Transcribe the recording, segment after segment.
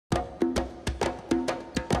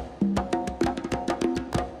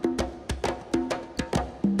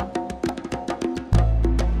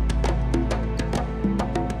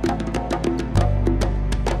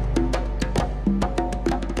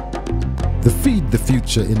Feed the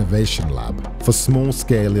Future Innovation Lab for Small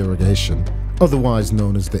Scale Irrigation, otherwise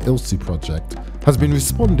known as the ILSSI project, has been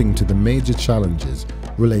responding to the major challenges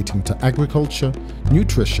relating to agriculture,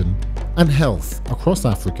 nutrition and health across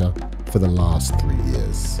Africa for the last 3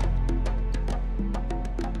 years.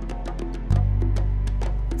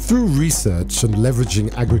 Through research and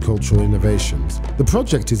leveraging agricultural innovations, the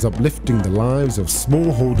project is uplifting the lives of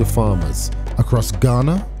smallholder farmers across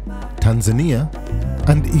Ghana, Tanzania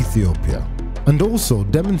and Ethiopia, and also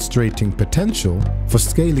demonstrating potential for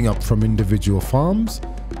scaling up from individual farms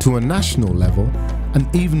to a national level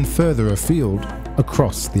and even further afield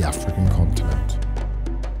across the African continent.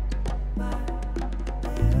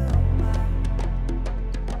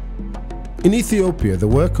 In Ethiopia, the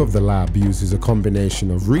work of the lab uses a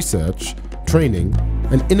combination of research, training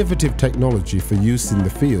and innovative technology for use in the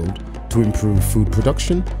field to improve food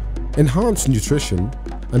production, enhance nutrition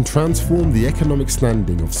and transform the economic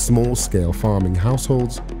standing of small-scale farming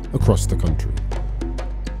households across the country.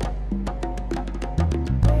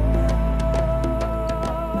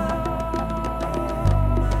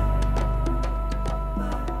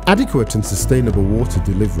 Adequate and sustainable water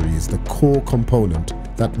delivery is the core component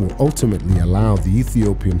that will ultimately allow the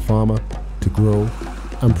Ethiopian farmer to grow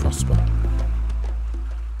and prosper.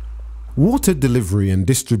 Water delivery and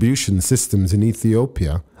distribution systems in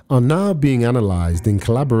Ethiopia are now being analysed in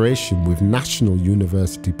collaboration with national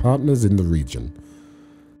university partners in the region.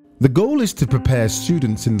 The goal is to prepare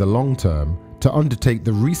students in the long term to undertake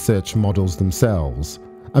the research models themselves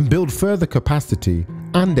and build further capacity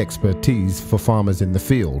and expertise for farmers in the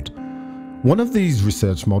field. One of these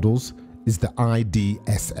research models is the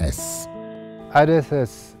ILSSI.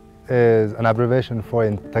 ILSSI is an abbreviation for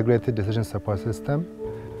Integrated Decision Support System.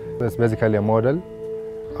 It's basically a model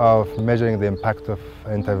of measuring the impact of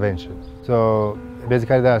intervention. So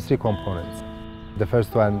basically there are 3 components. The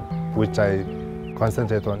first one, which I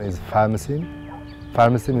concentrate on, is pharmacy.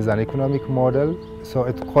 Pharmacy is an economic model, so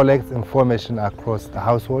it collects information across the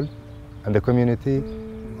household and the community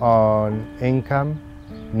on income,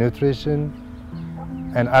 nutrition,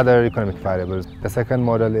 and other economic variables. The second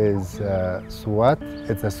model is SWOT.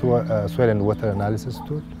 It's a soil and water analysis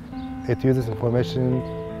tool. It uses information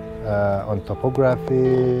on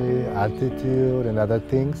topography, altitude, and other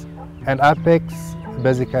things. And APEX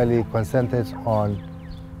basically concentrates on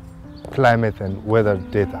climate and weather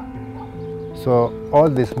data. So all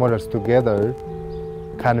these models together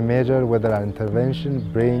can measure whether an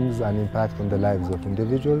intervention brings an impact on the lives of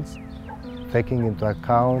individuals, taking into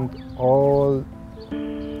account all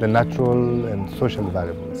the natural and social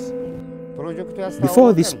variables.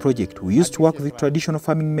 Before this project, we used to work with traditional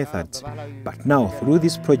farming methods, but now through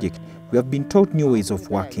this project, we have been taught new ways of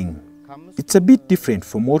working. It's a bit different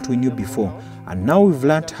from what we knew before, and now we've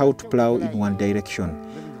learned how to plow in one direction.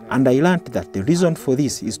 And I learned that the reason for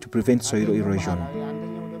this is to prevent soil erosion.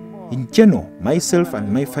 In general, myself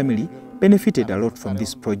and my family benefited a lot from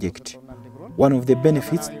this project. One of the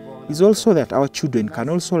benefits is also that our children can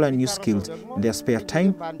also learn new skills in their spare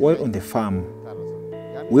time while on the farm.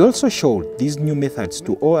 We also showed these new methods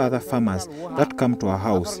to all other farmers that come to our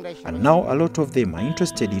house, and now a lot of them are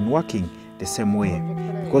interested in working the same way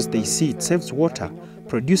because they see it saves water,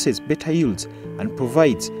 produces better yields, and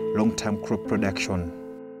provides long-term crop production.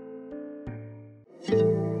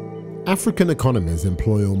 African economies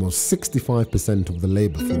employ almost 65% of the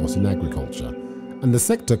labour force in agriculture, and the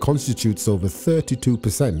sector constitutes over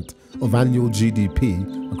 32% of annual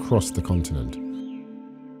GDP across the continent.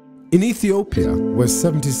 In Ethiopia, where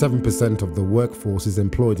 77% of the workforce is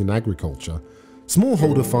employed in agriculture,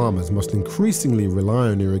 smallholder farmers must increasingly rely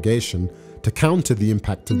on irrigation to counter the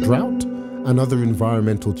impact of drought and other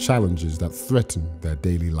environmental challenges that threaten their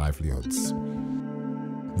daily livelihoods.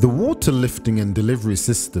 The water lifting and delivery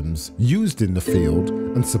systems used in the field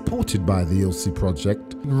and supported by the ILSSI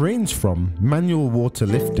project range from manual water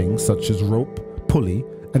lifting such as rope, pulley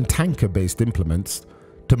and tanker-based implements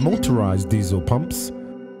to motorized diesel pumps,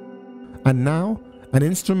 and now an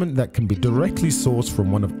instrument that can be directly sourced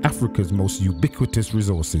from one of Africa's most ubiquitous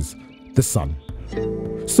resources, the sun.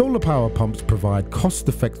 Solar power pumps provide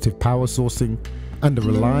cost-effective power sourcing and a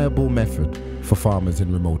reliable method for farmers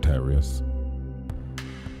in remote areas.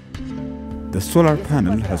 The solar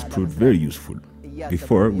panel has proved very useful.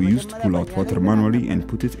 Before, we used to pull out water manually and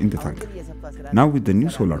put it in the tanker. Now with the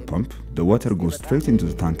new solar pump, the water goes straight into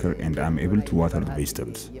the tanker and I'm able to water the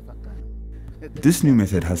vegetables. This new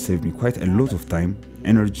method has saved me quite a lot of time,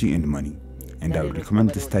 energy and money, and I would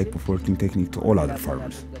recommend this type of working technique to all other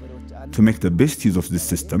farmers. To make the best use of this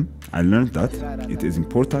system, I learned that it is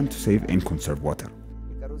important to save and conserve water.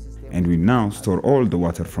 And we now store all the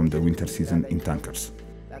water from the winter season in tankers.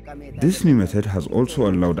 This new method has also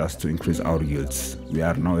allowed us to increase our yields. We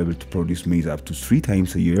are now able to produce maize up to 3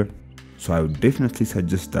 times a year, so I would definitely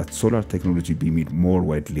suggest that solar technology be made more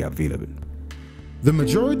widely available. The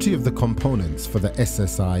majority of the components for the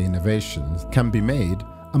SSI innovations can be made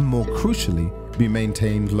and, more crucially, be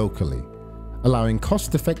maintained locally, allowing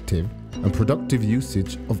cost-effective and productive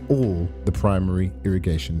usage of all the primary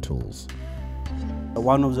irrigation tools.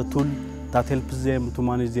 One of the tools that helps them to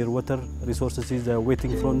manage their water resources is the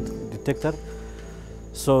wetting front detector.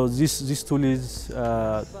 So this tool is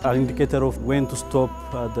an indicator of when to stop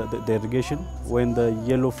the irrigation, when the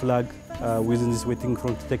yellow flag within this wetting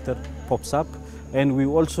front detector pops up. And we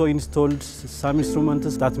also installed some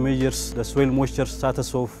instruments that measures the soil moisture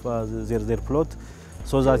status of their plot,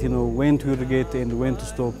 so that when to irrigate and when to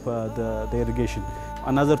stop the irrigation.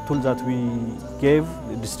 Another tool that we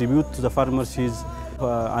distribute to the farmers is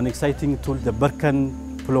an exciting tool, the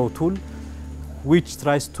Birken plow tool, which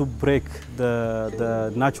tries to break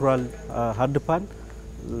the natural hard pan.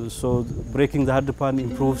 So breaking the hard pan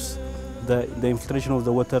improves the infiltration of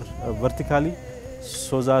the water vertically,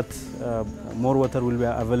 so that more water will be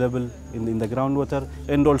available in the groundwater,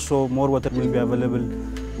 and also more water will be available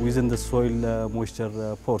within the soil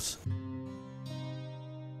moisture pores.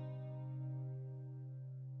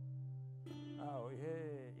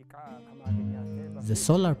 The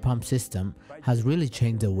solar pump system has really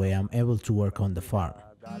changed the way I'm able to work on the farm.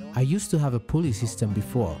 I used to have a pulley system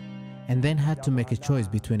before, and then had to make a choice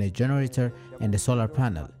between a generator and a solar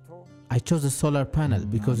panel. I chose a solar panel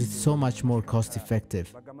because it's so much more cost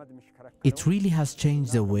effective. It really has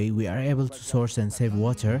changed the way we are able to source and save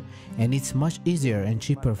water, and it's much easier and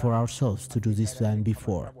cheaper for ourselves to do this than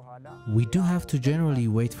before. We do have to generally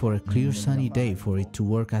wait for a clear sunny day for it to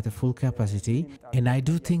work at a full capacity, and I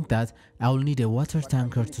do think that I will need a water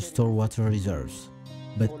tanker to store water reserves.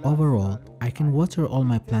 But overall, I can water all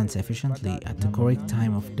my plants efficiently at the correct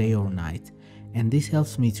time of day or night, and this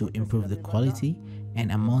helps me to improve the quality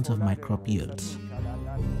and amount of my crop yields.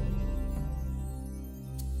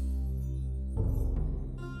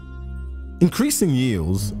 Increasing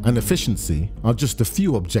yields and efficiency are just a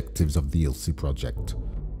few objectives of the ILSSI project.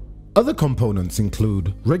 Other components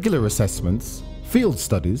include regular assessments, field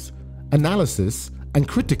studies, analysis, and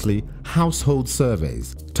critically, household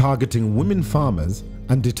surveys targeting women farmers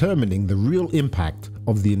and determining the real impact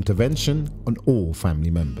of the intervention on all family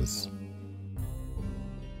members.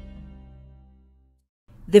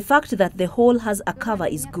 The fact that the hole has a cover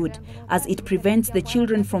is good, as it prevents the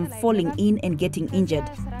children from falling in and getting injured.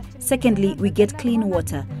 Secondly, we get clean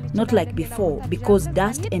water, not like before, because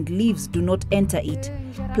dust and leaves do not enter it.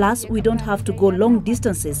 Plus, we don't have to go long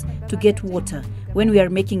distances to get water. When we are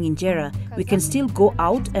making injera, we can still go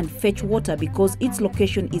out and fetch water because its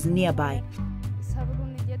location is nearby.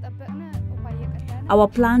 Our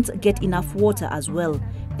plants get enough water as well.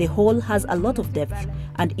 The hole has a lot of depth,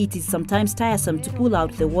 and it is sometimes tiresome to pull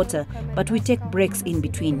out the water, but we take breaks in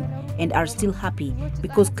between and are still happy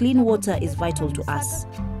because clean water is vital to us.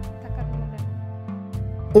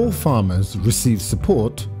 All farmers receive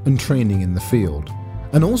support and training in the field,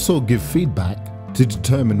 and also give feedback to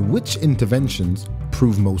determine which interventions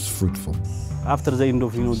prove most fruitful. After the end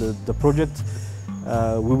of the project,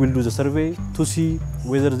 we will do the survey to see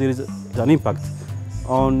whether there is an impact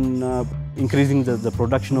on increasing the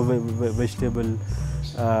production of vegetable,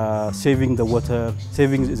 saving the water,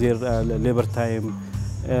 saving their labor time,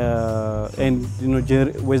 and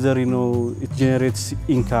whether it generates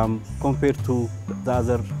income compared to the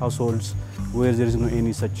other households where there is no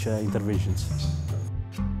any such interventions.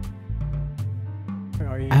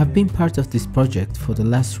 I have been part of this project for the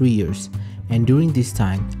last 3 years, and during this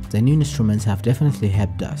time the new instruments have definitely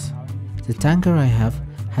helped us. The tanker I have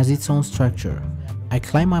has its own structure. I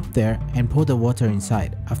climb up there and pour the water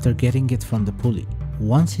inside after getting it from the pulley.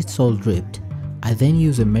 Once it's all dripped, I then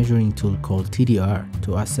use a measuring tool called TDR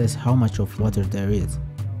to assess how much of water there is.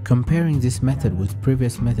 Comparing this method with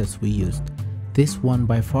previous methods we used, this one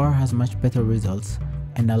by far has much better results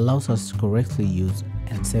and allows us to correctly use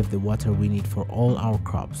and save the water we need for all our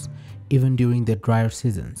crops, even during the drier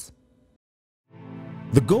seasons.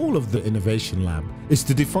 The goal of the Innovation Lab is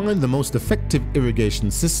to define the most effective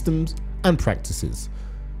irrigation systems and practices,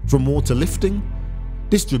 from water lifting,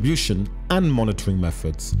 distribution and monitoring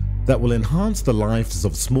methods that will enhance the lives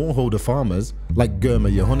of smallholder farmers like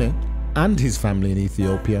Germa Yehone and his family in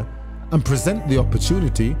Ethiopia, and present the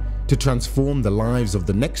opportunity to transform the lives of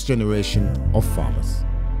the next generation of farmers.